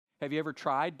Have you ever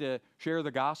tried to share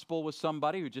the gospel with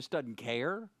somebody who just doesn't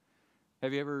care?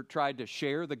 Have you ever tried to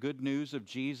share the good news of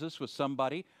Jesus with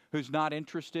somebody who's not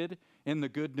interested in the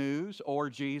good news or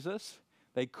Jesus?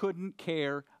 They couldn't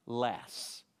care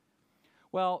less.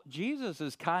 Well, Jesus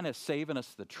is kind of saving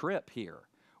us the trip here.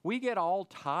 We get all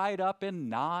tied up in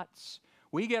knots.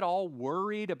 We get all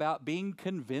worried about being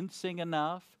convincing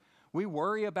enough. We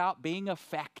worry about being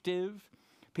effective.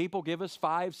 People give us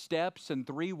 5 steps and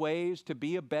 3 ways to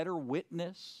be a better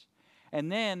witness.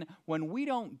 And then when we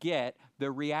don't get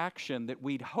the reaction that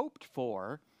we'd hoped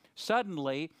for,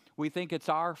 suddenly we think it's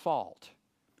our fault.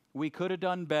 We could have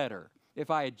done better if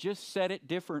I had just said it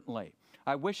differently.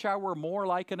 I wish I were more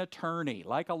like an attorney,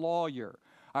 like a lawyer.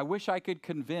 I wish I could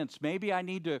convince. Maybe I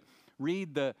need to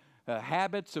read the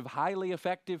Habits of Highly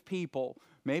Effective People.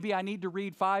 Maybe I need to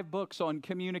read 5 books on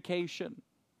communication.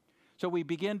 So we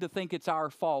begin to think it's our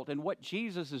fault. And what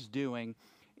Jesus is doing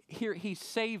here, he's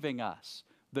saving us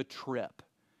the trip.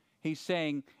 He's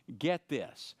saying, get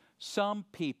this. Some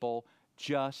people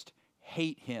just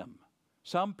hate him.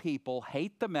 Some people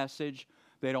hate the message.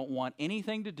 They don't want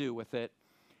anything to do with it.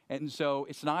 And so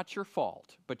it's not your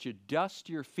fault, but you dust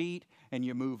your feet and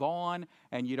you move on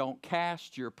and you don't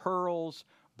cast your pearls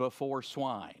before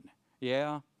swine.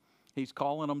 Yeah, he's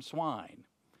calling them swine.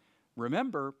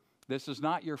 Remember, this is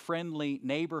not your friendly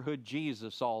neighborhood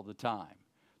Jesus all the time.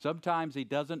 Sometimes he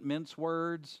doesn't mince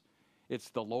words. It's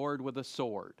the Lord with a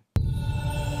sword.